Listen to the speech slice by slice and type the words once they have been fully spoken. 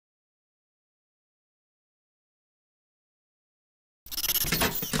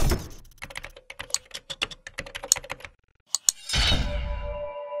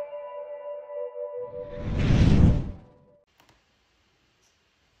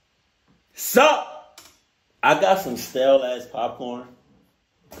Sup? I got some stale ass popcorn.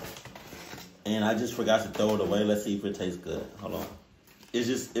 And I just forgot to throw it away. Let's see if it tastes good. Hold on. It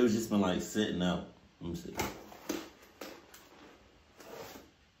was just been like sitting out. Let me see.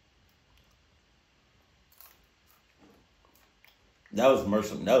 That was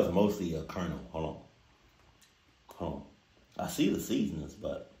mostly a kernel. Hold on. I see the seasonings,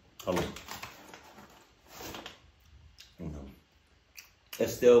 but hold on.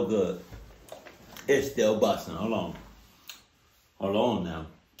 It's still good. It's still busting. Hold on now.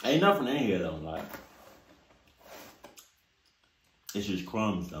 Ain't nothing in here though, like. It's just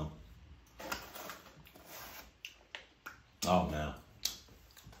crumbs though. Oh man.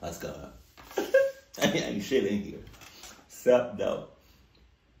 Let's go. Ain't shit in here. Sup though.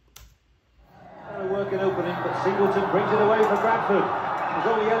 Working opening, but Singleton brings it away for Bradford. There's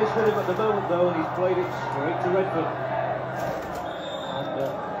only Ellis with him at the moment though, and he's played it straight to Redford.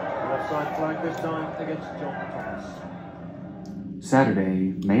 And offside flag this time against John Thomas.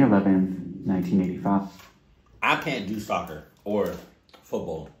 Saturday, May 11th, 1985. I can't do soccer or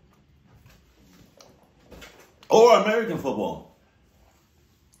football or American football.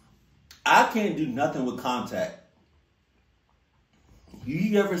 I can't do nothing with contact.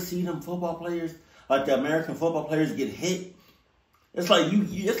 You ever see them football players, like the American football players, get hit? It's like you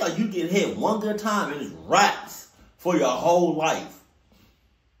get hit one good time and it's wraps for your whole life.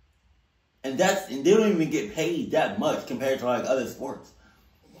 And they don't even get paid that much compared to like other sports.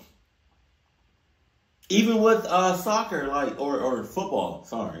 Even with soccer, like or football,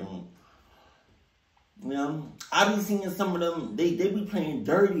 sorry. You know, I be seeing some of them, they be playing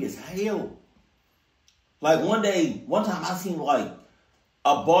dirty as hell. Like one time I seen like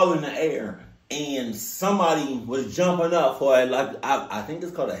a ball in the air and somebody was jumping up for it, like I think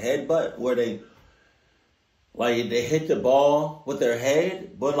it's called a headbutt, where they hit the ball with their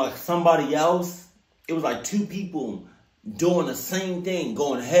head, but like somebody else, it was like two people doing the same thing,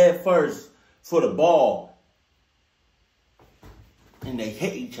 going head first for the ball, and they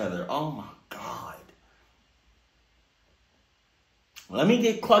hit each other. Oh my God. Let me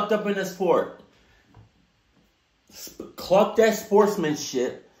get clucked up in the sport. Cluck that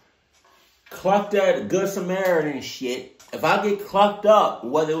sportsmanship. Cluck that Good Samaritan shit. If I get clucked up,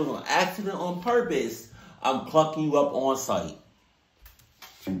 whether it was an accident or on purpose, I'm clucking you up on sight.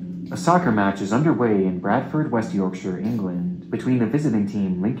 A soccer match is underway in Bradford, West Yorkshire, England, between the visiting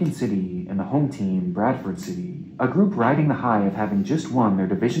team Lincoln City and the home team Bradford City, a group riding the high of having just won their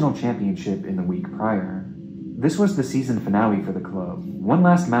divisional championship in the week prior. This was the season finale for the club, one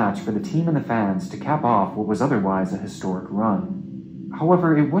last match for the team and the fans to cap off what was otherwise a historic run.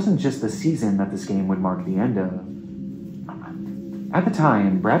 However, it wasn't just the season that this game would mark the end of. At the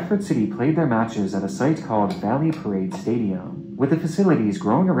time, Bradford City played their matches at a site called Valley Parade Stadium, with the facilities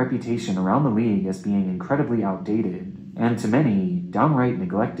growing a reputation around the league as being incredibly outdated, and to many, downright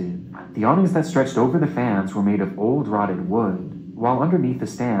neglected. The awnings that stretched over the fans were made of old rotted wood, while underneath the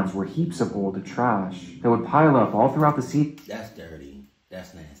stands were heaps of old trash that would pile up all throughout the seat. That's dirty.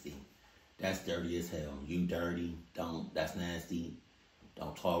 That's nasty. That's dirty as hell. You dirty. That's nasty.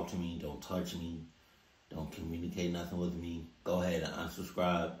 Don't talk to me. Don't touch me. Don't communicate nothing with me. Go ahead and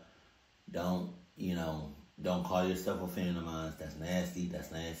unsubscribe. Don't call yourself a fan of mine. That's nasty.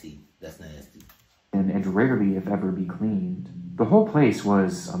 That's nasty. That's nasty. And rarely, if ever, be cleaned. The whole place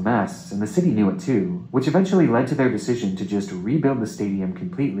was a mess, and the city knew it too, which eventually led to their decision to just rebuild the stadium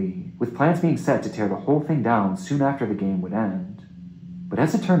completely, with plans being set to tear the whole thing down soon after the game would end. But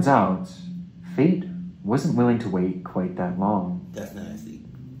as it turns out, fate wasn't willing to wait quite that long. That's nasty.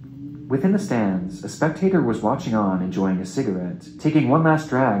 Within the stands, a spectator was watching on, enjoying a cigarette, taking one last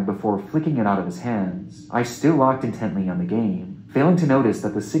drag before flicking it out of his hands, eyes still locked intently on the game, failing to notice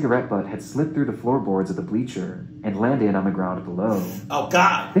that the cigarette butt had slipped through the floorboards of the bleacher and landed on the ground below. Oh,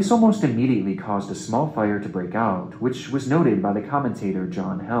 God! This almost immediately caused a small fire to break out, which was noted by the commentator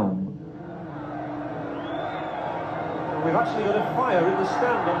John Helm. We've actually got a fire in the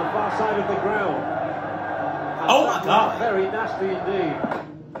stand on the far side of the ground. Oh, my God! Very nasty indeed.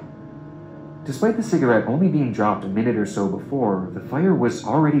 Despite the cigarette only being dropped a minute or so before, the fire was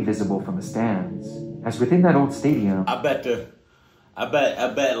already visible from the stands, as within that old stadium... I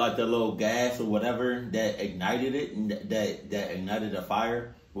bet like the little gas or whatever that ignited it and that ignited the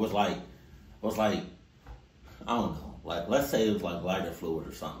fire was like I don't know, like let's say it was like lighter fluid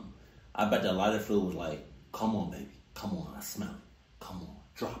or something. I bet the lighter fluid was like, come on baby, come on, I smell it. Come on,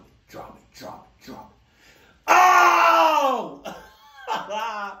 drop it, drop it, drop it, drop it. Oh!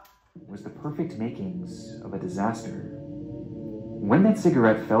 was the perfect makings of a disaster. When that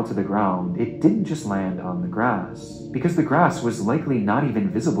cigarette fell to the ground, it didn't just land on the grass, because the grass was likely not even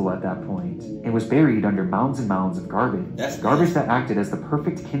visible at that point, and was buried under mounds and mounds of garbage. Garbage that acted as the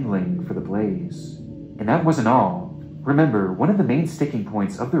perfect kindling for the blaze. And that wasn't all. Remember, one of the main sticking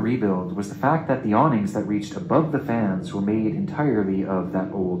points of the rebuild was the fact that the awnings that reached above the fans were made entirely of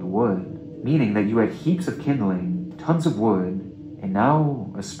that old wood, meaning that you had heaps of kindling, tons of wood, and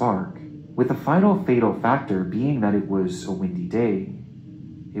now a spark. With the final fatal factor being that it was a windy day.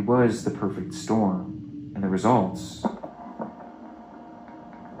 It was the perfect storm, and the results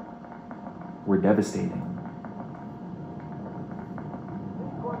were devastating.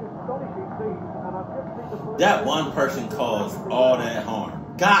 That one person caused all that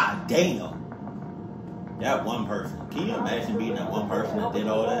harm. God damn. That one person. Can you imagine being that one person that did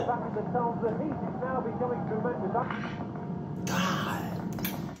all that? God.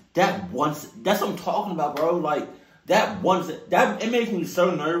 That once, that's what I'm talking about, bro. Like, that once, that, it makes me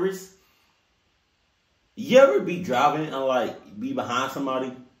so nervous. You ever be driving and, like, be behind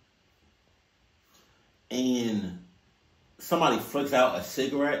somebody and somebody flicks out a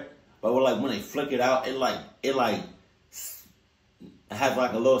cigarette, but like, when they flick it out, it has,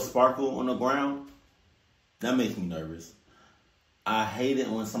 like, a little sparkle on the ground? That makes me nervous. I hate it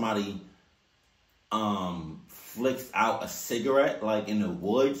when somebody, flicks out a cigarette, like in the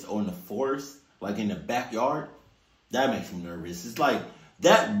woods or in the forest, like in the backyard. That makes me nervous. It's like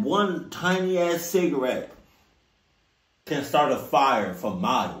that one tiny ass cigarette can start a fire for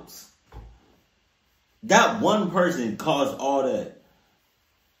miles. That one person caused all that.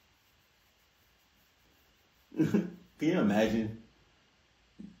 Can you imagine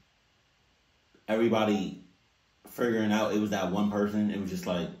everybody figuring out it was that one person? It was just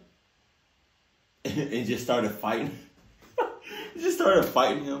like, and just started fighting. Just started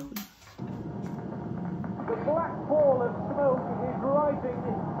fighting him. The black ball of smoke is rising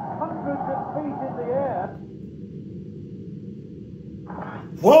hundreds of feet in the air.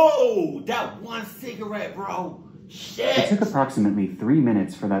 Whoa! That one cigarette, bro. Shit! It took approximately 3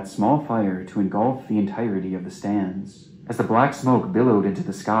 minutes for that small fire to engulf the entirety of the stands, as the black smoke billowed into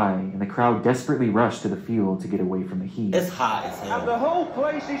the sky and the crowd desperately rushed to the field to get away from the heat. It's hot as hell. And the whole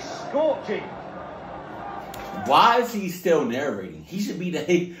place is scorching. Why is he still narrating? He should be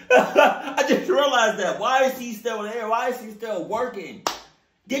the... I just realized that. Why is he still there? Why is he still working?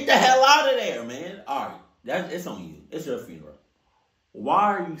 Get the hell out of there, man. All right. It's on you. It's your funeral.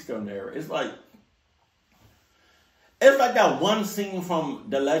 Why are you still narrating? It's like that one scene from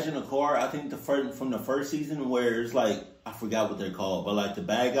The Legend of Korra, I think from the first season, where it's like, I forgot what they're called, but like the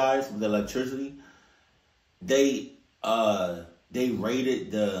bad guys with the electricity, they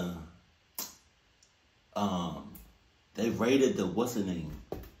raided the what's the name?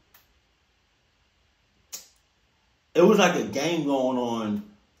 It was like a game going on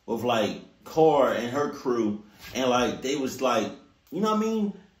with like Korra and her crew, and like they was like, you know what I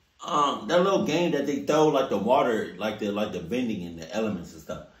mean? That little game that they throw like the water, like the bending and the elements and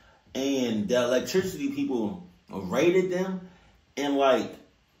stuff. And the electricity people raided them, and like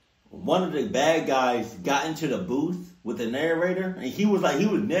one of the bad guys got into the booth with the narrator, and he was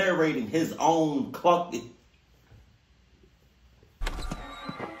narrating his own clock.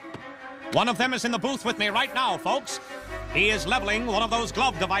 One of them is in the booth with me right now, folks. He is leveling one of those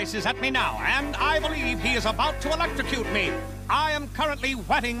glove devices at me now, and I believe he is about to electrocute me. I am currently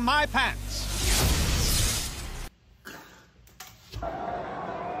wetting my pants.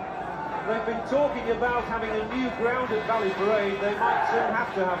 They've been talking about having a new ground at Valley Parade. They might soon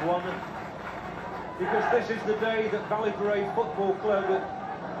have to have one, because this is the day that Valley Parade Football Club, the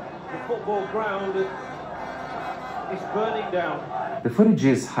football ground, is burning down. The footage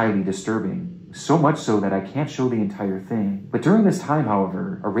is highly disturbing, so much so that I can't show the entire thing. But during this time,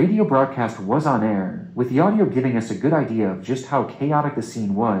 however, a radio broadcast was on air, with the audio giving us a good idea of just how chaotic the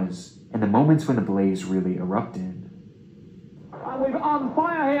scene was, and the moments when the blaze really erupted. We're on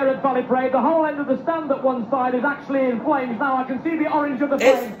fire here at Valley Parade. The whole end of the stand at one side is actually in flames. Now I can see the orange of the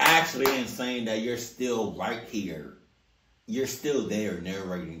flames. It's actually insane that you're still right here. You're still there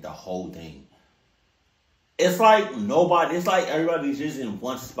narrating the whole thing. It's like everybody's just in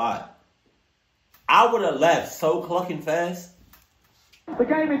one spot. I would have left so clucking fast. The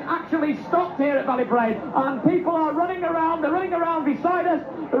game is actually stopped here at Valley Parade, and people are running around. They're running around beside us.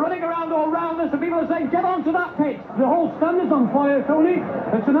 They're running around all around us, and people are saying, "Get onto that pitch." The whole stand is on fire, Tony.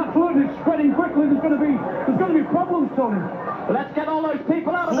 It's spreading quickly. There's going to be problems, Tony. Let's get all those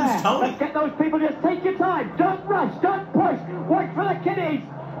people out of there. Tony? Let's get those people. Just take your time. Don't rush. Don't push. Wait for the kiddies.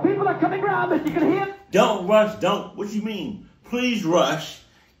 People are coming around us. You can hear. Don't rush. Don't. What you mean? Please rush.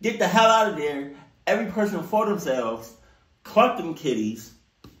 Get the hell out of there. Every person for themselves. Cluck them kitties.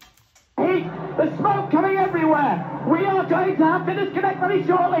 Heat, the smoke coming everywhere. We are going to have to disconnect very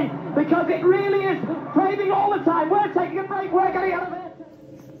shortly because it really is flaming all the time. We're taking a break. We're getting out of here.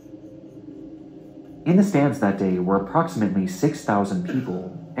 In the stands that day were approximately 6,000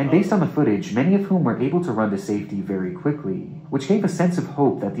 people, and based on the footage, many of whom were able to run to safety very quickly, which gave a sense of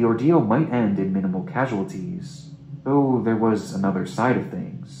hope that the ordeal might end in minimal casualties. Though there was another side of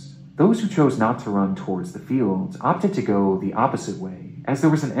things. Those who chose not to run towards the field opted to go the opposite way, as there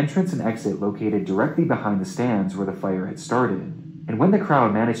was an entrance and exit located directly behind the stands where the fire had started. And when the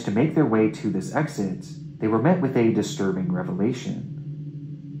crowd managed to make their way to this exit, they were met with a disturbing revelation.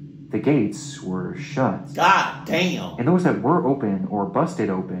 The gates were shut. God damn. And those that were open or busted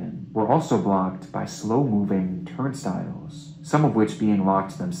open were also blocked by slow-moving turnstiles, some of which being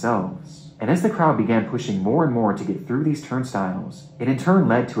locked themselves. And as the crowd began pushing more and more to get through these turnstiles, it in turn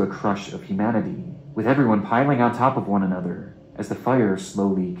led to a crush of humanity, with everyone piling on top of one another as the fire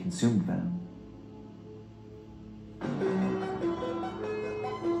slowly consumed them.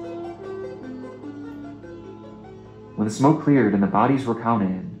 When the smoke cleared and the bodies were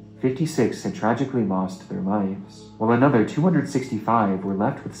counted, 56 had tragically lost their lives, while another 265 were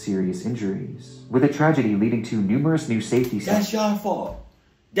left with serious injuries, with a tragedy leading to numerous new safety steps. That's your fault.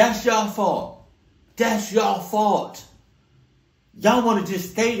 That's your fault. That's your fault. Y'all want to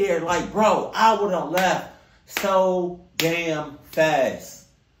just stay there like, bro, I would have left so damn fast.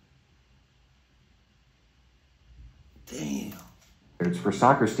 Damn. For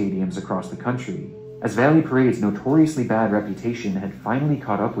soccer stadiums across the country, as Valley Parade's notoriously bad reputation had finally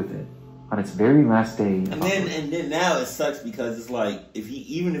caught up with it on its very last day. And then now it sucks because it's like,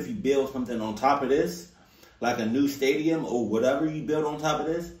 even if you build something on top of this, like a new stadium or whatever you build on top of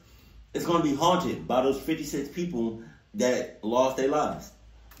this, it's going to be haunted by those 56 people that lost their lives.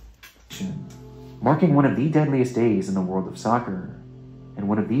 Marking one of the deadliest days in the world of soccer, and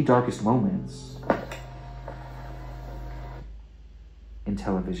one of the darkest moments in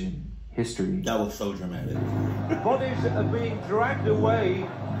television history. That was so dramatic. Bodies are being dragged away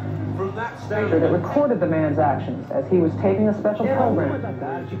from that stadium. That recorded the man's actions as he was taping a special program.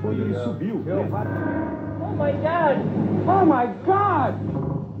 Oh my God! Oh my God!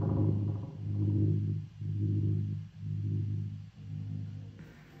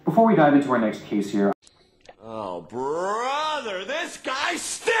 Before we dive into our next case here, Oh, brother, this guy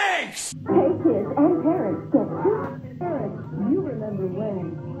stinks! Hey kids and parents, get two parents. You remember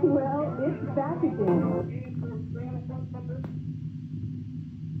when? Well, it's back again.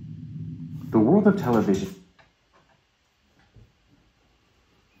 the world of television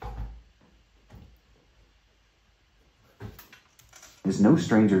is no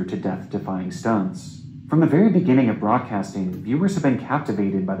stranger to death-defying stunts. From the very beginning of broadcasting, viewers have been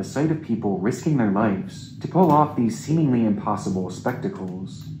captivated by the sight of people risking their lives to pull off these seemingly impossible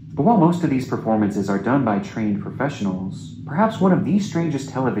spectacles. But while most of these performances are done by trained professionals, perhaps one of the strangest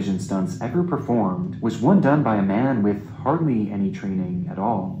television stunts ever performed was one done by a man with hardly any training at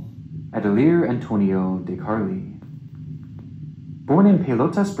all. Adalir Antonio de Carli. Born in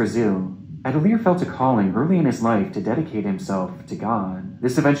Pelotas, Brazil, Adalir felt a calling early in his life to dedicate himself to God.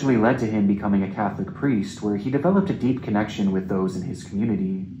 This eventually led to him becoming a Catholic priest, where he developed a deep connection with those in his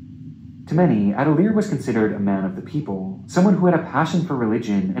community. To many, Adalir was considered a man of the people, someone who had a passion for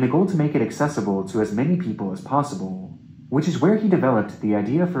religion and a goal to make it accessible to as many people as possible, which is where he developed the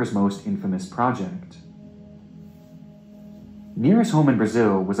idea for his most infamous project. Near his home in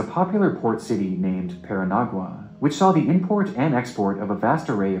Brazil was a popular port city named Paranagua, which saw the import and export of a vast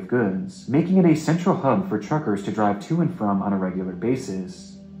array of goods, making it a central hub for truckers to drive to and from on a regular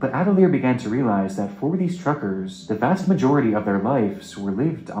basis. But Adalir began to realize that for these truckers, the vast majority of their lives were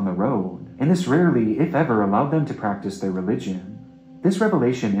lived on the road, and this rarely, if ever, allowed them to practice their religion. This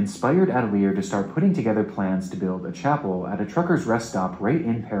revelation inspired Adalir to start putting together plans to build a chapel at a trucker's rest stop right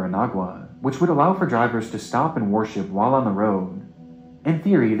in Paranagua, which would allow for drivers to stop and worship while on the road. In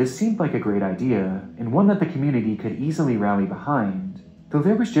theory, this seemed like a great idea, and one that the community could easily rally behind, though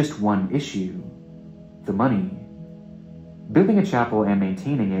there was just one issue: the money. Building a chapel and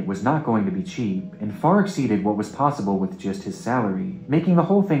maintaining it was not going to be cheap, and far exceeded what was possible with just his salary, making the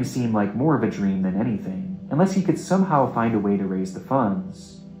whole thing seem like more of a dream than anything, unless he could somehow find a way to raise the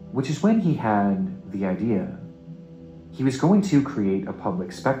funds, which is when he had the idea. He was going to create a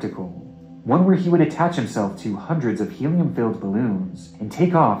public spectacle, one where he would attach himself to hundreds of helium-filled balloons and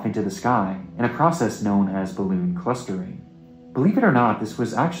take off into the sky in a process known as balloon clustering. Believe it or not, this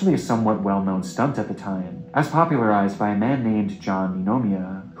was actually a somewhat well-known stunt at the time, as popularized by a man named John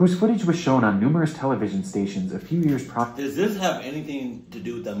Ninomia, whose footage was shown on numerous television stations a few years prior. Does this have anything to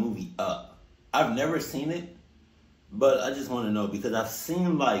do with that movie Up? I've never seen it, But I just want to know, because I've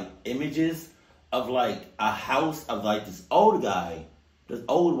seen like images of like a house of like this old guy, this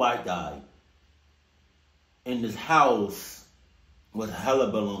old white guy, in this house with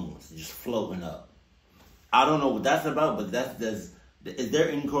hella balloons just floating up. I don't know what that's about, but is there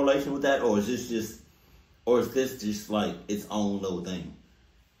any correlation with that, or is this just like its own little thing?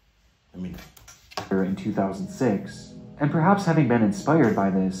 I mean, in 2006, and perhaps having been inspired by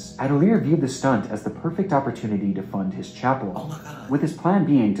this, Adelier viewed the stunt as the perfect opportunity to fund his chapel. Oh my God. With his plan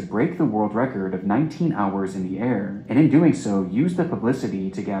being to break the world record of 19 hours in the air, and in doing so, use the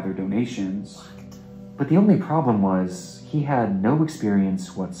publicity to gather donations. What? But the only problem was, he had no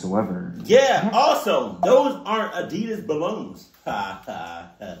experience whatsoever. Yeah, also, those aren't Adidas balloons.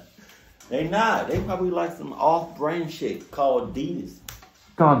 They not. They probably like some off-brand shit called Adidas.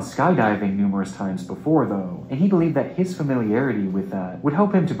 Gone skydiving numerous times before, though, and he believed that his familiarity with that would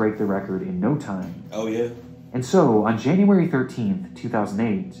help him to break the record in no time. Oh, yeah? And so, on January 13th,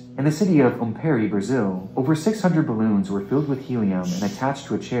 2008, in the city of Umpere, Brazil, over 600 balloons were filled with helium and attached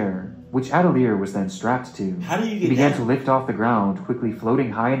to a chair, which Adelier was then strapped to. How do you get He began down? to lift off the ground, quickly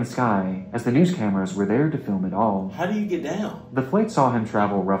floating high in the sky, as the news cameras were there to film it all. How do you get down? The flight saw him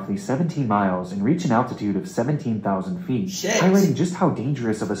travel roughly 17 miles and reach an altitude of 17,000 feet, Shit. highlighting just how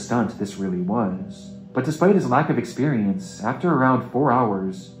dangerous of a stunt this really was. But despite his lack of experience, after around 4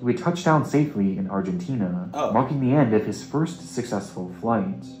 hours, he would touch down safely in Argentina, marking the end of his first successful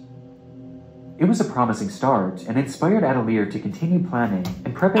flight. It was a promising start, and inspired Adelier to continue planning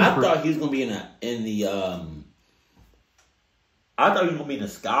and prepping I thought he was gonna be I thought he was gonna be in the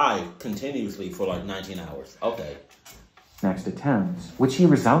sky continuously for like 19 hours. Okay. next attempt, which he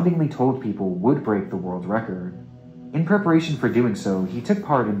resoundingly told people would break the world record. In preparation for doing so, he took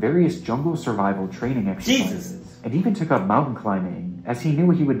part in various jungle survival training exercises, and even took up mountain climbing, as he knew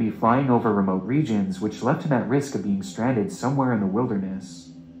he would be flying over remote regions which left him at risk of being stranded somewhere in the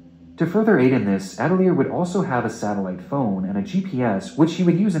wilderness. To further aid in this, Adelier would also have a satellite phone and a GPS which he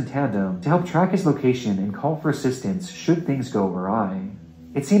would use in tandem to help track his location and call for assistance should things go awry.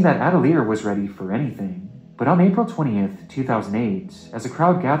 It seemed that Adelier was ready for anything. But on April 20th, 2008, as a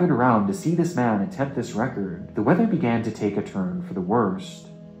crowd gathered around to see this man attempt this record, the weather began to take a turn for the worst.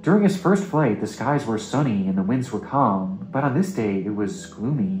 During his first flight, the skies were sunny and the winds were calm, but on this day it was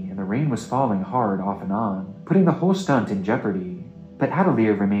gloomy and the rain was falling hard off and on, putting the whole stunt in jeopardy. But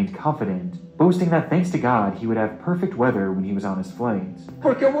Adelier remained confident, boasting that thanks to God he would have perfect weather when he was on his flight.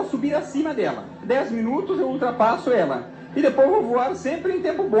 Porque eu vou subir acima dela. 10 minutos eu ultrapasso ela. E depois vou voar sempre em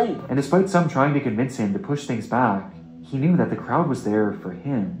tempo bom. And despite some trying to convince him to push things back, he knew that the crowd was there for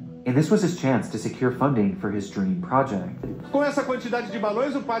him, and this was his chance to secure funding for his dream project. Com essa quantidade de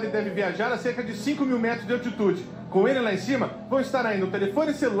balões, o padre deve viajar a cerca de 5.000 metros de altitude. Com ele lá em cima, vão estar ainda o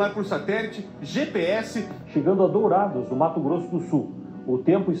telefone celular por satélite, GPS... Chegando a Dourados, no Mato Grosso do Sul. O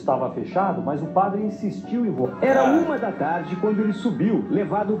tempo estava fechado, mas o padre insistiu em voar. Era 1 da tarde quando ele subiu,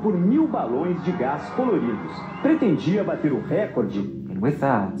 levado por 1.000 balões de gás coloridos. Pretendia bater o recorde. And with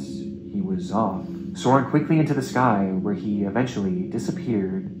that, he was off, soaring quickly into the sky, where he eventually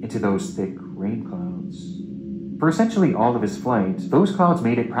disappeared into those thick rain clouds. For essentially all of his flight, those clouds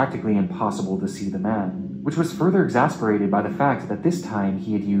made it practically impossible to see the man, which was further exasperated by the fact that this time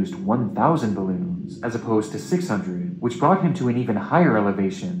he had used 1,000 balloons, as opposed to 600, which brought him to an even higher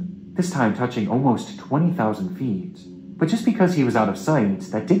elevation, this time touching almost 20,000 feet. But just because he was out of sight,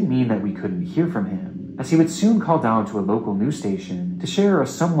 that didn't mean that we couldn't hear from him, as he would soon call down to a local news station to share a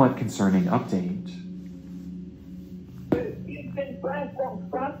somewhat concerning update.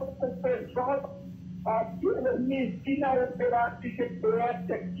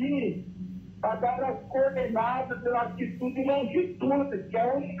 Para dar as coordenadas da altitude e longitude, que é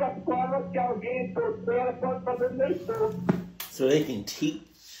a única forma que alguém interfere pode fazer leitura. So they can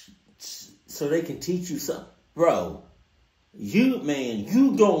teach you something. Bro, you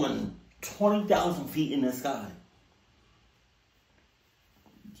going 20,000 feet in the sky.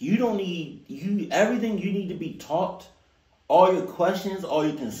 You don't need, everything you need to be taught, all your questions, all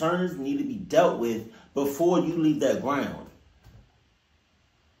your concerns need to be dealt with before you leave that ground.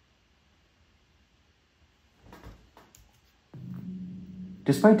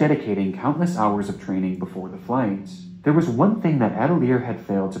 Despite dedicating countless hours of training before the flight, there was one thing that Adelier had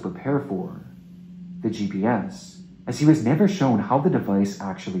failed to prepare for: the GPS, as he was never shown how the device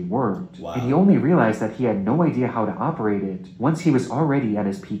actually worked, and he only realized that he had no idea how to operate it once he was already at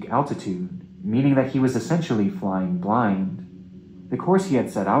his peak altitude, meaning that he was essentially flying blind. The course he had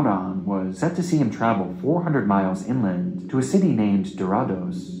set out on was set to see him travel 400 miles inland to a city named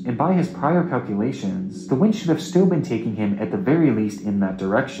Dourados, and by his prior calculations, the wind should have still been taking him at the very least in that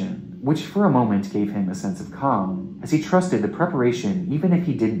direction. which for a moment gave him a sense of calm, as he trusted the preparation even if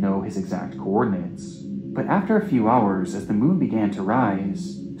he didn't know his exact coordinates. But after a few hours, as the moon began to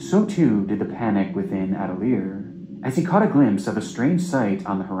rise, so too did the panic within Atelier, as he caught a glimpse of a strange sight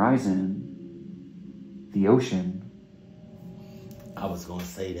on the horizon: the ocean. I was gonna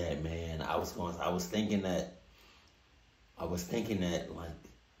say that, man. I was thinking that,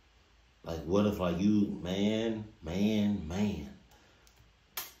 like, what if, like, you, man,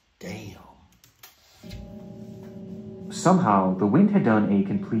 damn. Somehow, the wind had done a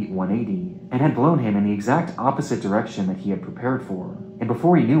complete 180, and had blown him in the exact opposite direction that he had prepared for, and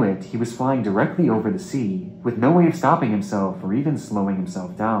before he knew it, he was flying directly over the sea, with no way of stopping himself or even slowing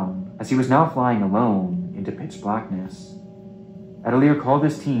himself down, as he was now flying alone into pitch blackness. Atelier called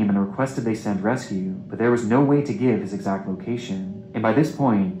his team and requested they send rescue, but there was no way to give his exact location, and by this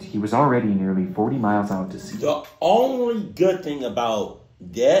point, he was already nearly 40 miles out to sea. The only good thing about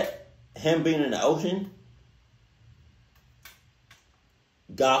that, him being in the ocean,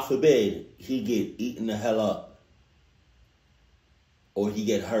 God forbid he get eaten the hell up or he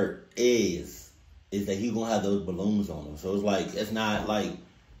get hurt, is that he gonna have those balloons on him. So it's like, it's not like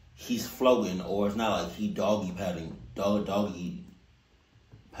he's floating, or it's not like he doggy paddling,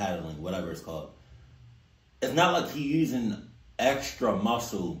 whatever it's called. It's not like he's using extra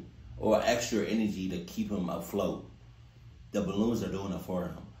muscle or extra energy to keep him afloat. The balloons are doing it for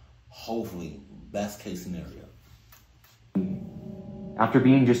him. Hopefully, best case scenario. After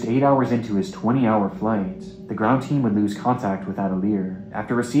being just 8 hours into his 20-hour flight, the ground team would lose contact with Atelier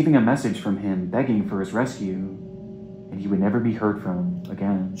after receiving a message from him begging for his rescue, and he would never be heard from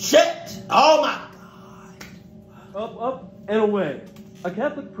again. Shit! Oh my God! Up, and away. A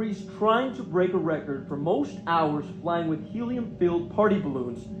Catholic priest trying to break a record for most hours flying with helium-filled party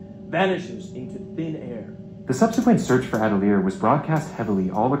balloons vanishes into thin air. The subsequent search for Atelier was broadcast heavily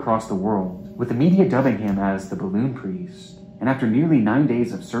all across the world, with the media dubbing him as the Balloon Priest. And after nearly 9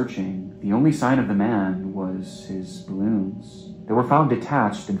 days of searching, the only sign of the man was his balloons. They were found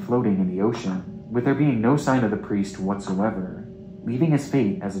detached and floating in the ocean, with there being no sign of the priest whatsoever, leaving his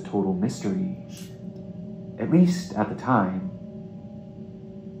fate as a total mystery. At least at the time.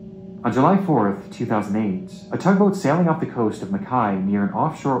 On July 4th, 2008, a tugboat sailing off the coast of Mackay near an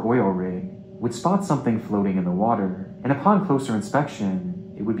offshore oil rig would spot something floating in the water, and upon closer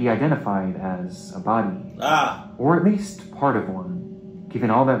inspection, it would be identified as a body. Or at least part of one,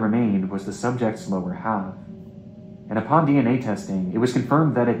 given all that remained was the subject's lower half. And upon DNA testing, it was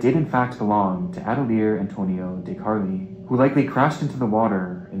confirmed that it did in fact belong to Atelier Antonio De Carli, who likely crashed into the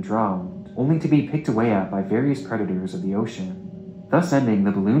water and drowned, only to be picked away at by various predators of the ocean, thus ending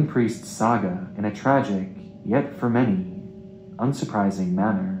the Balloon Priest's saga in a tragic, yet for many, unsurprising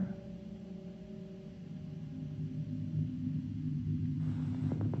manner.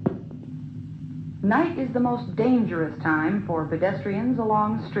 Night is the most dangerous time for pedestrians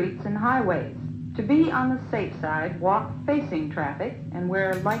along streets and highways. To be on the safe side, walk facing traffic and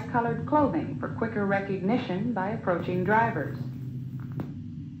wear light-colored clothing for quicker recognition by approaching drivers.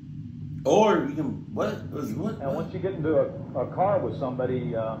 Or you can, what? And once you get into a car with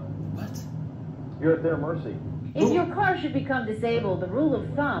somebody, you're at their mercy. If your car should become disabled, the rule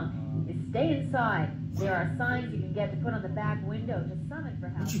of thumb is stay inside. There are signs you can get to put on the back window to summon for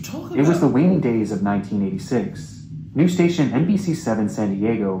help. What you talking about? It was the waning days of 1986. News station NBC7 San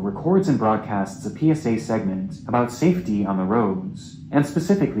Diego records and broadcasts a PSA segment about safety on the roads, and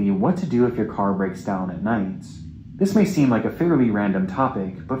specifically what to do if your car breaks down at night. This may seem like a fairly random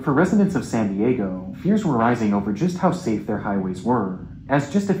topic, but for residents of San Diego, fears were rising over just how safe their highways were,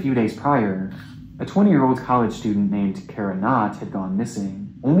 as just a few days prior, a 20-year-old college student named Kara Knott had gone missing,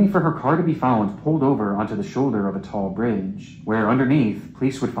 only for her car to be found pulled over onto the shoulder of a tall bridge, where underneath,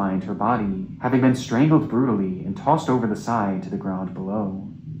 police would find her body, having been strangled brutally and tossed over the side to the ground below.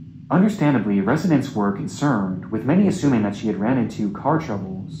 Understandably, residents were concerned, with many assuming that she had ran into car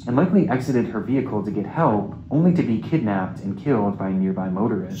troubles and likely exited her vehicle to get help, only to be kidnapped and killed by nearby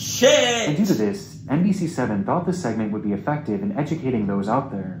motorists. Shit! And due to this, NBC7 thought the segment would be effective in educating those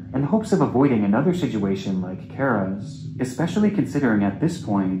out there, in hopes of avoiding another situation like Kara's, especially considering at this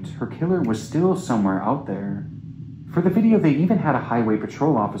point, her killer was still somewhere out there. For the video, they even had a highway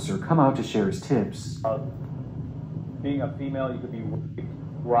patrol officer come out to share his tips. Being a female, you could be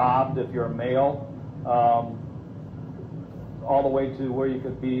robbed if you're a male, all the way to where you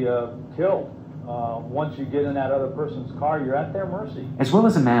could be killed. Once you get in that other person's car, you're at their mercy. As well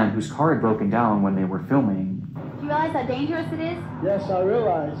as a man whose car had broken down when they were filming. Do you realize how dangerous it is? Yes, I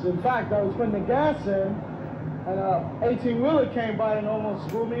realize. In fact, I was putting the gas in, and a 18-wheeler came by and almost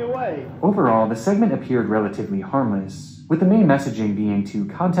blew me away. Overall, the segment appeared relatively harmless, with the main messaging being to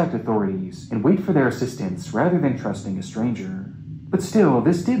contact authorities and wait for their assistance rather than trusting a stranger. But still,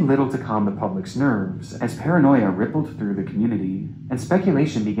 this did little to calm the public's nerves, as paranoia rippled through the community, and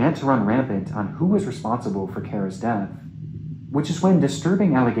speculation began to run rampant on who was responsible for Kara's death, which is when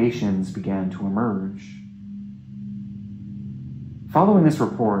disturbing allegations began to emerge. Following this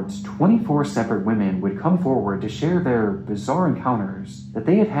report, 24 separate women would come forward to share their bizarre encounters that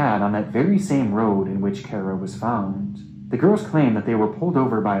they had had on that very same road in which Kara was found. The girls claimed that they were pulled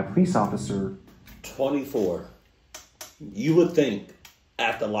over by a police officer. 24. You would think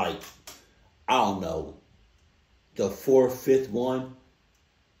after, like, I don't know, the 4th, 5th one,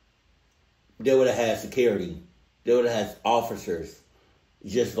 they would have had security. They would have had officers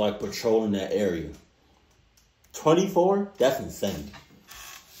just, like, patrolling that area. 24? That's insane.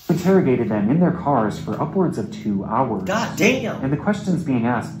 Interrogated them in their cars for upwards of 2 hours. God damn! And the questions being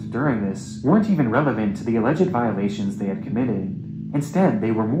asked during this weren't even relevant to the alleged violations they had committed. Instead,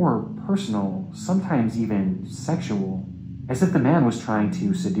 they were more personal, sometimes even sexual, as if the man was trying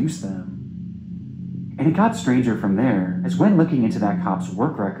to seduce them. And it got stranger from there, as when looking into that cop's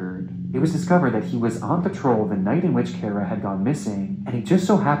work record, it was discovered that he was on patrol the night in which Kara had gone missing, and he just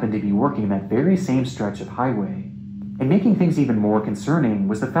so happened to be working that very same stretch of highway. And making things even more concerning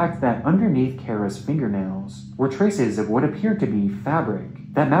was the fact that underneath Kara's fingernails were traces of what appeared to be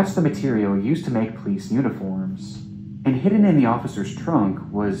fabric that matched the material used to make police uniforms. And hidden in the officer's trunk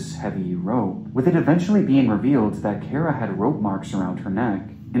was heavy rope, with it eventually being revealed that Kara had rope marks around her neck,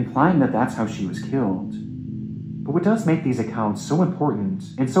 implying that that's how she was killed. But what does make these accounts so important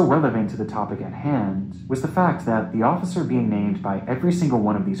and so relevant to the topic at hand was the fact that the officer being named by every single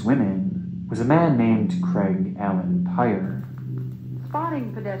one of these women was a man named Craig Allen Pyre.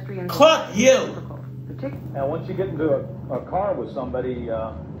 Spotting pedestrians. Fuck you! Now, once you get into a car with somebody,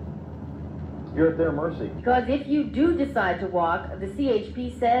 you're at their mercy. Because if you do decide to walk, the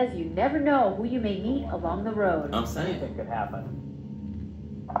CHP says you never know who you may meet along the road. I'm saying. Anything could happen.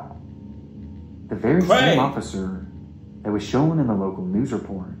 The very same officer that was shown in the local news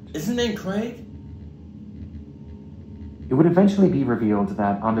report. Isn't his name Craig? It would eventually be revealed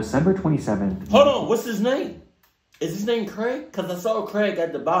that on December 27th... Hold on, what's his name? Is his name Craig? Because I saw Craig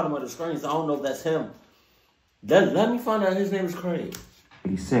at the bottom of the screen, so I don't know if that's him. Let me find out his name is Craig.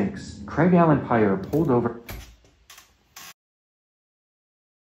 86, Craig Allen Pyre pulled over...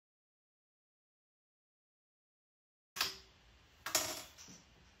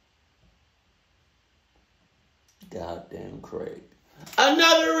 Goddamn Craig.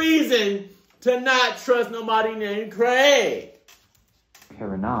 Another reason to not trust nobody named Craig.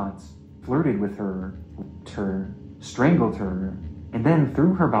 Kara Knott flirted with her, strangled her, and then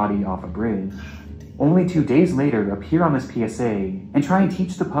threw her body off a bridge. Only 2 days later appear on this PSA and try and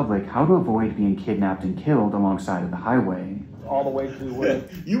teach the public how to avoid being kidnapped and killed alongside of the highway. All the way to where...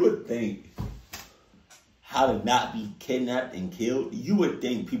 You would think how to not be kidnapped and killed, you would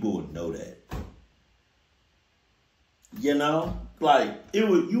think people would know that. You know? Like, you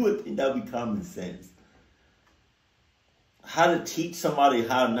would think that would be common sense. How to teach somebody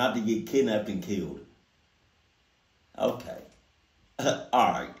how not to get kidnapped and killed. Okay.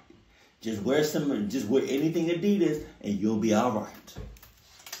 Alright. Just wear anything Adidas and you'll be alright.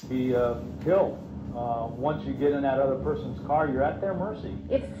 Be killed. Once you get in that other person's car, you're at their mercy.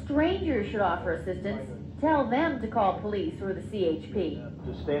 If strangers should offer assistance, tell them to call police or the CHP.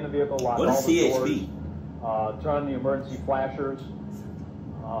 Just stay in the vehicle, lock all the doors. Turn on the emergency flashers,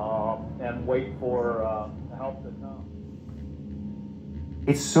 and wait for help to come.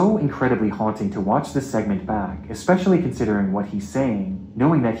 It's so incredibly haunting to watch this segment back, especially considering what he's saying,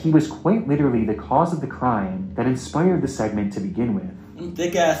 knowing that he was quite literally the cause of the crime that inspired the segment to begin with.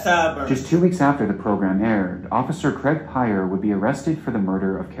 Thick ass sideburns. Just 2 weeks after the program aired, Officer Craig Pyre would be arrested for the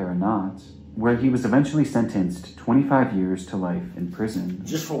murder of Kara Knott, where he was eventually sentenced 25 years to life in prison.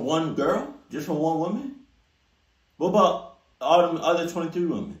 Just for one girl? Just for one woman? What about all them other 23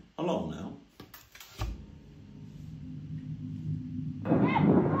 women? Hold on now.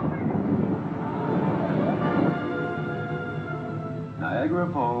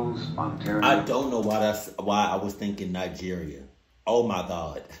 Niagara Falls, Ontario. I don't know why I was thinking Nigeria. Oh my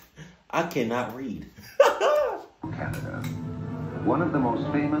God. I cannot read. Canada. One of the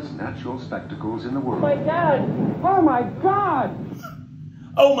most famous natural spectacles in the world. Oh my God! Oh my God!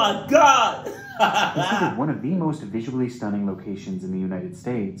 Oh my God! Considered one of the most visually stunning locations in the United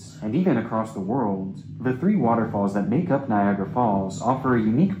States, and even across the world, the 3 waterfalls that make up Niagara Falls offer a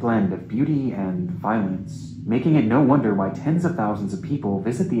unique blend of beauty and violence, making it no wonder why tens of thousands of people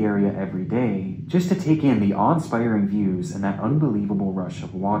visit the area every day just to take in the awe-inspiring views and that unbelievable rush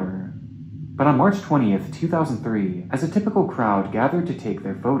of water. But on March 20th, 2003, as a typical crowd gathered to take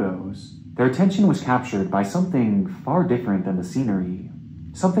their photos, their attention was captured by something far different than the scenery,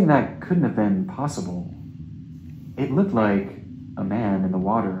 something that couldn't have been possible. It looked like a man in the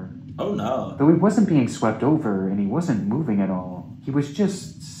water. Oh no. Though he wasn't being swept over and he wasn't moving at all, he was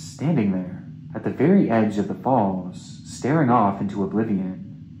just standing there, at the very edge of the falls, staring off into oblivion.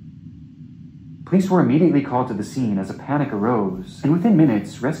 Police were immediately called to the scene as a panic arose, and within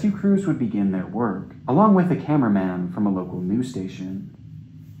minutes, rescue crews would begin their work, along with a cameraman from a local news station.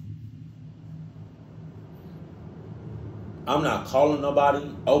 I'm not calling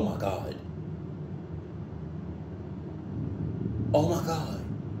nobody. Oh my God. Oh my God.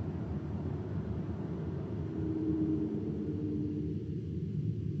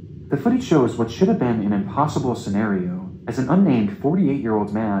 The footage shows what should have been an impossible scenario, as an unnamed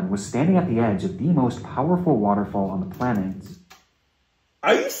 48-year-old man was standing at the edge of the most powerful waterfall on the planet.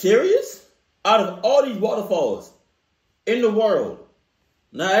 Are you serious? Out of all these waterfalls in the world,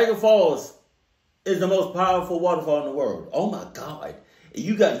 Niagara Falls is the most powerful waterfall in the world. Oh my God.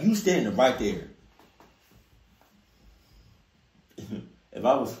 You standing right there. If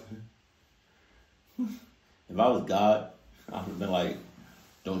I was God, I would have been like,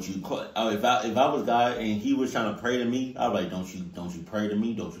 don't you call, if I was God and he was trying to pray to me, I'd be like, don't you pray to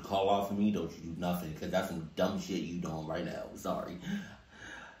me, don't you call out for me, don't you do nothing, because that's some dumb shit you doing right now. Sorry.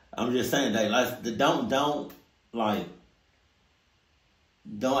 I'm just saying that, like,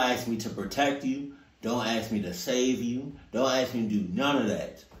 don't ask me to protect you, don't ask me to save you, don't ask me to do none of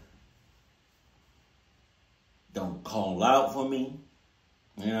that. Don't call out for me,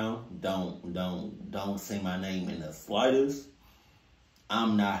 you know, don't say my name in the slightest.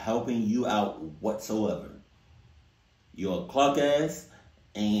 I'm not helping you out whatsoever. You're a cluck ass,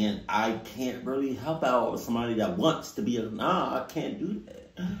 and I can't really help out with somebody that wants to be a... Nah, I can't do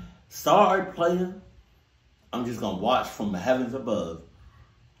that. Sorry, player. I'm just going to watch from the heavens above.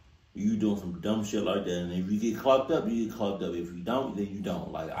 You doing some dumb shit like that, and if you get clocked up, you get clocked up. If you don't, then you don't.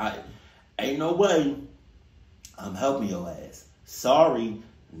 Like, ain't no way I'm helping your ass. Sorry,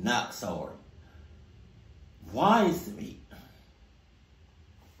 not sorry. Why is it me?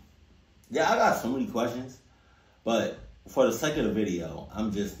 Yeah, I got so many questions, but for the sake of the video,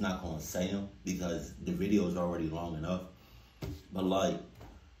 I'm just not going to say them because the video is already long enough. But like,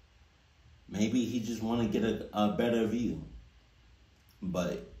 maybe he just want to get a better view.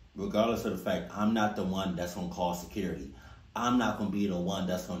 But regardless of the fact, I'm not the one that's going to call security. I'm not going to be the one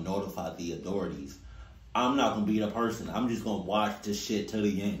that's going to notify the authorities. I'm not going to be the person. I'm just going to watch this shit till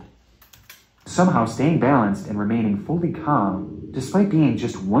the end. Somehow staying balanced and remaining fully calm, despite being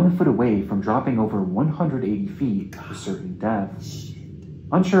just 1 foot away from dropping over 180 feet to certain death.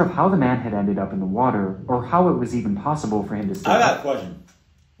 Unsure of how the man had ended up in the water, or how it was even possible for him to stay. I got a question.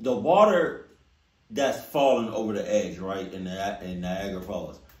 The water that's falling over the edge, right, in Niagara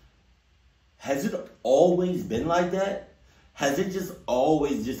Falls, has it always been like that? Has it just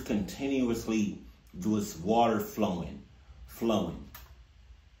always just continuously just water flowing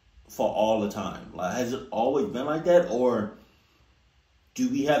for all the time? Like, has it always been like that, or do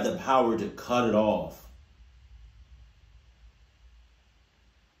we have the power to cut it off?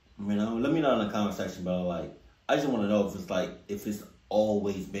 You know, let me know in the comment section, bro. Like, I just want to know if it's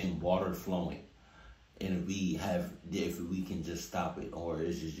always been water flowing, and if we can just stop it, or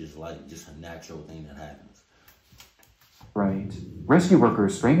is it just a natural thing that happens? Right. Rescue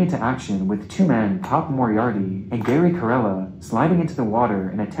workers sprang into action with 2 men, Pop Moriarty and Gary Carella, sliding into the water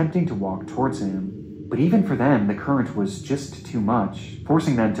and attempting to walk towards him. But even for them, the current was just too much,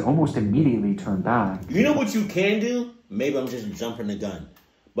 forcing them to almost immediately turn back. You know what you can do? Maybe I'm just jumping the gun.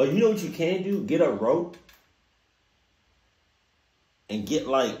 But you know what you can do? Get a rope and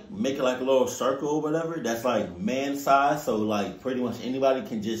make it like a little circle or whatever. That's like man size. So like pretty much anybody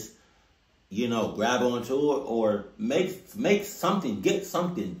can just, you know, grab onto it, or make something, get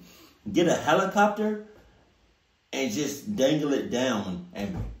a helicopter and just dangle it down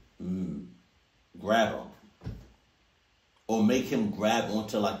and grab him. Or make him grab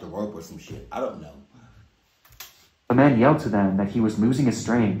onto like the rope or some shit. I don't know. The man yelled to them that he was losing his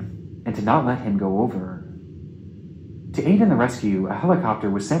strength and to not let him go over. To aid in the rescue, a helicopter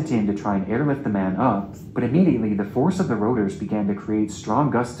was sent in to try and airlift the man up, but immediately the force of the rotors began to create strong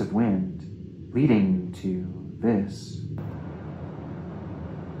gusts of wind, leading to this.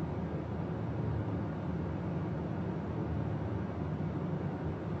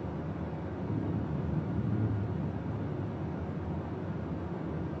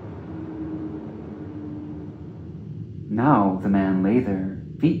 Now the man lay there,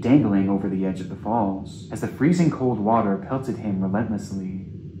 feet dangling over the edge of the falls, as the freezing cold water pelted him relentlessly.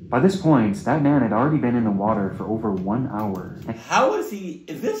 By this point, that man had already been in the water for over 1 hour. How is he,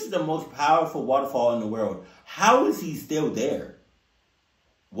 if this is the most powerful waterfall in the world, how is he still there?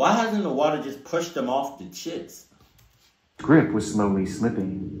 Why hasn't the water just pushed him off the shits? Grip was slowly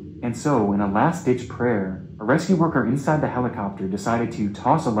slipping, and so, in a last-ditch prayer, a rescue worker inside the helicopter decided to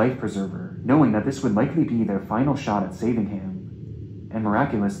toss a life preserver, knowing that this would likely be their final shot at saving him. And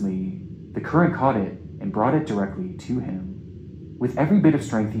miraculously, the current caught it and brought it directly to him. With every bit of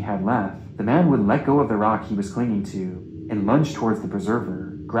strength he had left, the man would let go of the rock he was clinging to and lunge towards the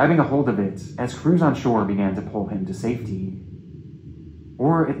preserver, grabbing a hold of it as crews on shore began to pull him to safety.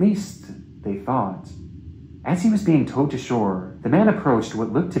 Or at least, they thought. As he was being towed to shore, the man approached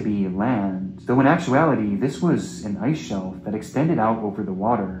what looked to be land, though in actuality this was an ice shelf that extended out over the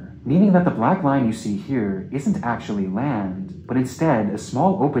water, meaning that the black line you see here isn't actually land, but instead a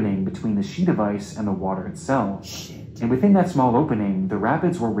small opening between the sheet of ice and the water itself. And within that small opening, the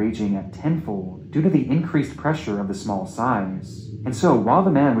rapids were raging at tenfold due to the increased pressure of the small size. And so, while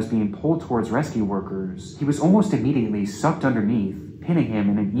the man was being pulled towards rescue workers, he was almost immediately sucked underneath, pinning him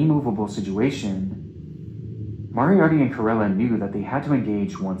in an immovable situation. Moriarty and Corella knew that they had to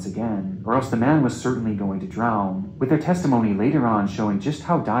engage once again, or else the man was certainly going to drown, with their testimony later on showing just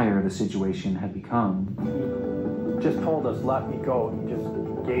how dire the situation had become. He just told us, let me go. He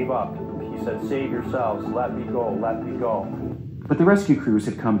just gave up. He said, save yourselves, let me go, let me go. But the rescue crews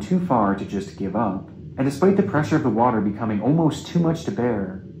had come too far to just give up, and despite the pressure of the water becoming almost too much to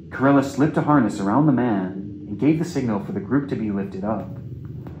bear, Corella slipped a harness around the man and gave the signal for the group to be lifted up.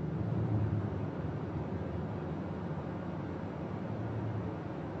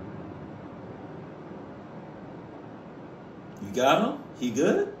 You got him? He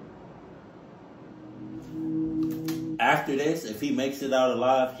good? After this, if he makes it out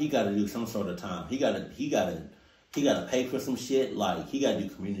alive, he got to do some sort of time. He got to pay for some shit. Like, he got to do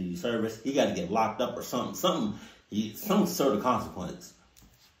community service. He got to get locked up or something. Some sort of consequence.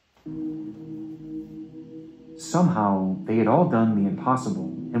 Somehow, they had all done the impossible,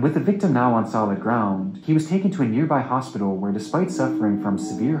 and with the victim now on solid ground, he was taken to a nearby hospital where, despite suffering from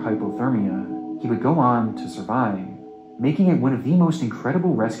severe hypothermia, he would go on to survive, making it one of the most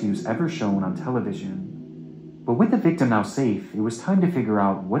incredible rescues ever shown on television. But with the victim now safe, it was time to figure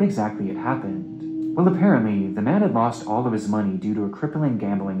out what exactly had happened. Well, apparently, the man had lost all of his money due to a crippling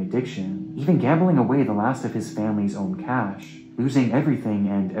gambling addiction, even gambling away the last of his family's own cash, losing everything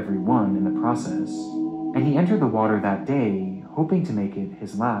and everyone in the process. And he entered the water that day, hoping to make it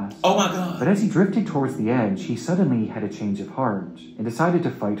his last. Oh my God! But as he drifted towards the edge, he suddenly had a change of heart, and decided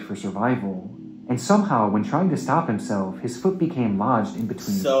to fight for survival. And somehow, when trying to stop himself, his foot became lodged in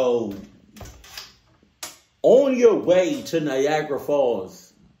between. So, on your way to Niagara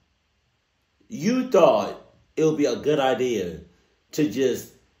Falls, you thought it would be a good idea to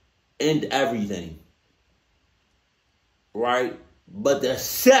just end everything, right? But the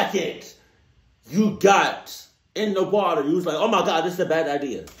second you got in the water, you was like, oh my God, this is a bad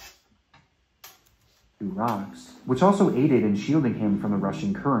idea. Rocks, which also aided in shielding him from the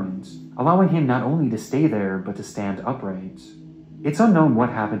rushing current, allowing him not only to stay there, but to stand upright. It's unknown what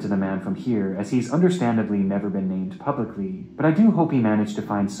happened to the man from here, as he's understandably never been named publicly, but I do hope he managed to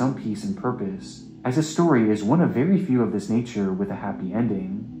find some peace and purpose, as his story is one of very few of this nature with a happy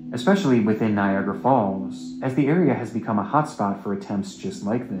ending, especially within Niagara Falls, as the area has become a hotspot for attempts just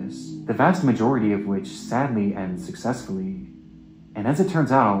like this, the vast majority of which sadly end successfully. And as it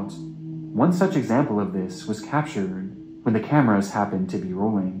turns out, one such example of this was captured when the cameras happened to be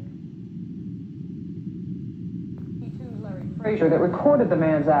rolling. Frazier that recorded the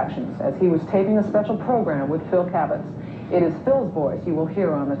man's actions as he was taping a special program with Phil Kavitz. It is Phil's voice you will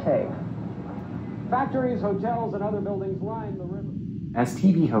hear on the tape. Factories, hotels, and other buildings line the river. As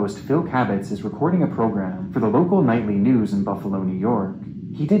TV host Phil Kavitz is recording a program for the local nightly news in Buffalo, New York,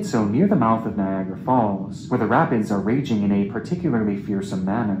 he did so near the mouth of Niagara Falls, where the rapids are raging in a particularly fearsome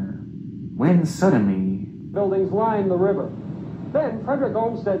manner, when suddenly... Buildings line the river. Then Frederick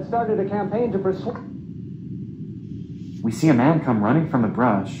Olmsted started a campaign to persuade... We see a man come running from the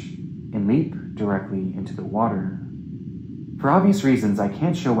brush and leap directly into the water. For obvious reasons, I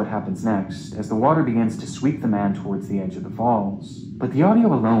can't show what happens next, as the water begins to sweep the man towards the edge of the falls. But the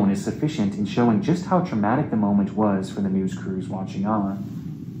audio alone is sufficient in showing just how traumatic the moment was for the news crews watching on.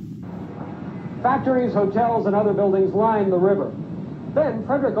 Factories, hotels, and other buildings line the river. Then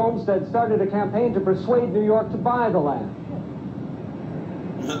Frederick Olmsted started a campaign to persuade New York to buy the land.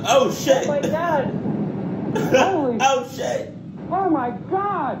 Oh shit! Oh my God! Holy! Oh shit! Oh my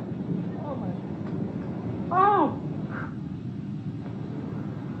God! Oh my! Oh!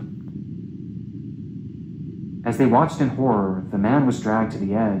 As they watched in horror, the man was dragged to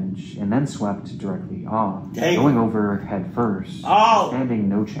the edge and then swept directly off, going over head first, standing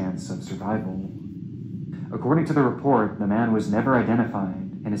no chance of survival. According to the report, the man was never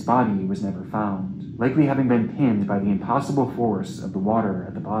identified and his body was never found, likely having been pinned by the impossible force of the water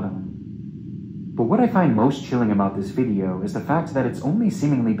at the bottom. But what I find most chilling about this video is the fact that it's only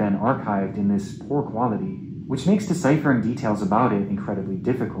seemingly been archived in this poor quality, which makes deciphering details about it incredibly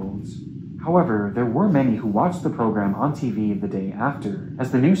difficult. However, there were many who watched the program on TV the day after,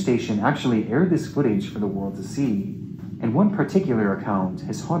 as the news station actually aired this footage for the world to see, and one particular account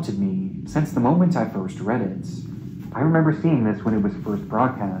has haunted me since the moment I first read it. I remember seeing this when it was first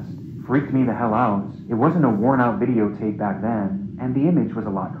broadcast. Freaked me the hell out. It wasn't a worn-out videotape back then, and the image was a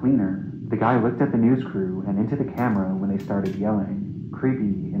lot cleaner. The guy looked at the news crew and into the camera when they started yelling.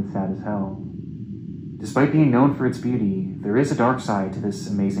 Creepy and sad as hell. Despite being known for its beauty, there is a dark side to this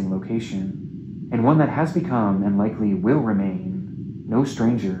amazing location, and one that has become, and likely will remain, no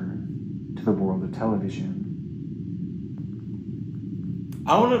stranger to the world of television.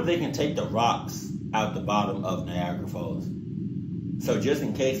 I wonder if they can take the rocks out the bottom of Niagara Falls. So just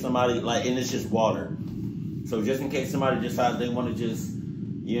in case somebody, and it's just water. So just in case somebody decides they want to just,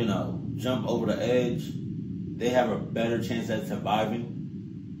 jump over the edge, they have a better chance at surviving.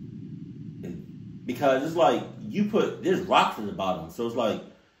 Because it's like, there's rocks at the bottom. So it's like,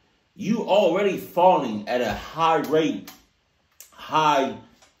 you already falling at a high rate,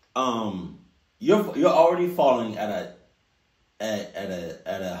 you're already falling at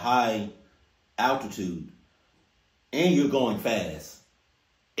a high altitude, and you're going fast,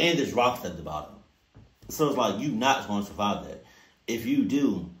 and there's rocks at the bottom. So it's like, you're not going to survive that. If you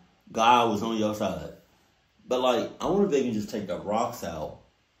do, God was on your side. But I wonder if they can just take the rocks out,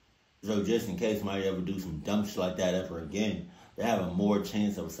 so just in case somebody ever do some dumb shit like that ever again, they have a more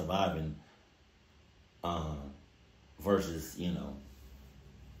chance of surviving, versus,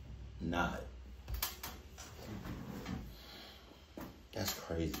 not. That's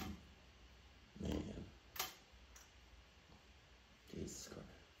crazy, man. Jesus Christ.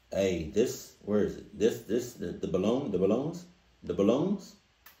 Hey, where is it? The balloons?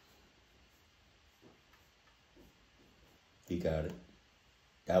 He got it.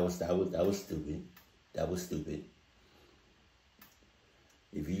 That was stupid. That was stupid.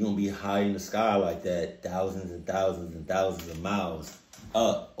 If you're gonna be high in the sky like that, thousands and thousands and thousands of miles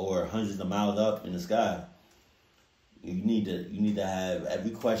up, or hundreds of miles up in the sky, you need to have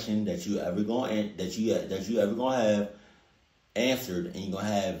every question that you ever gonna have answered, and you're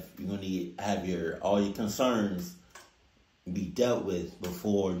gonna need to have all your concerns be dealt with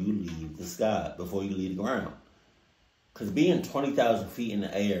before you leave the sky, before you leave the ground. Because being 20,000 feet in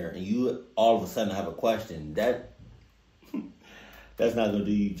the air and you all of a sudden have a question, that's not going to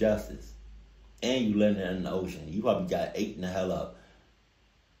do you justice. And you landed in the ocean. You probably got eaten the hell up.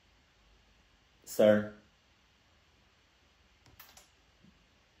 Sir,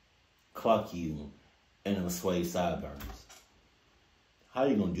 clock you and them suede sideburns. How are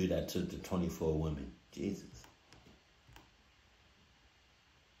you going to do that to the 24 women? Jesus.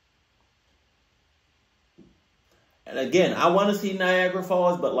 And again, I want to see Niagara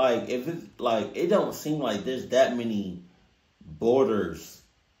Falls, but if it's it don't seem like there's that many borders.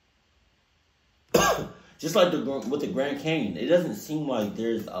 Just like with the Grand Canyon, it doesn't seem like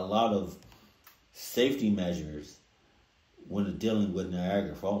there's a lot of safety measures when dealing with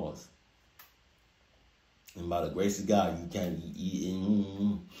Niagara Falls. And by the grace of God, you can't.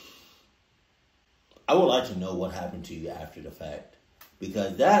 I would like to know what happened to you after the fact,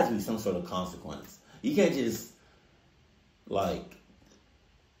 because there has to be some sort of consequence. You can't just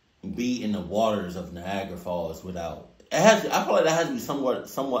be in the waters of Niagara Falls without. I feel like that has to be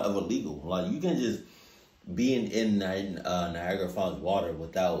somewhat of illegal. You can just be in Niagara Falls water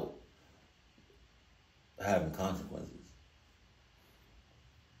without having consequences.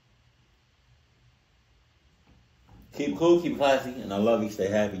 Keep cool, keep classy, and I love you. Stay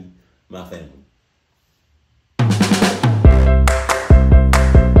happy, my family.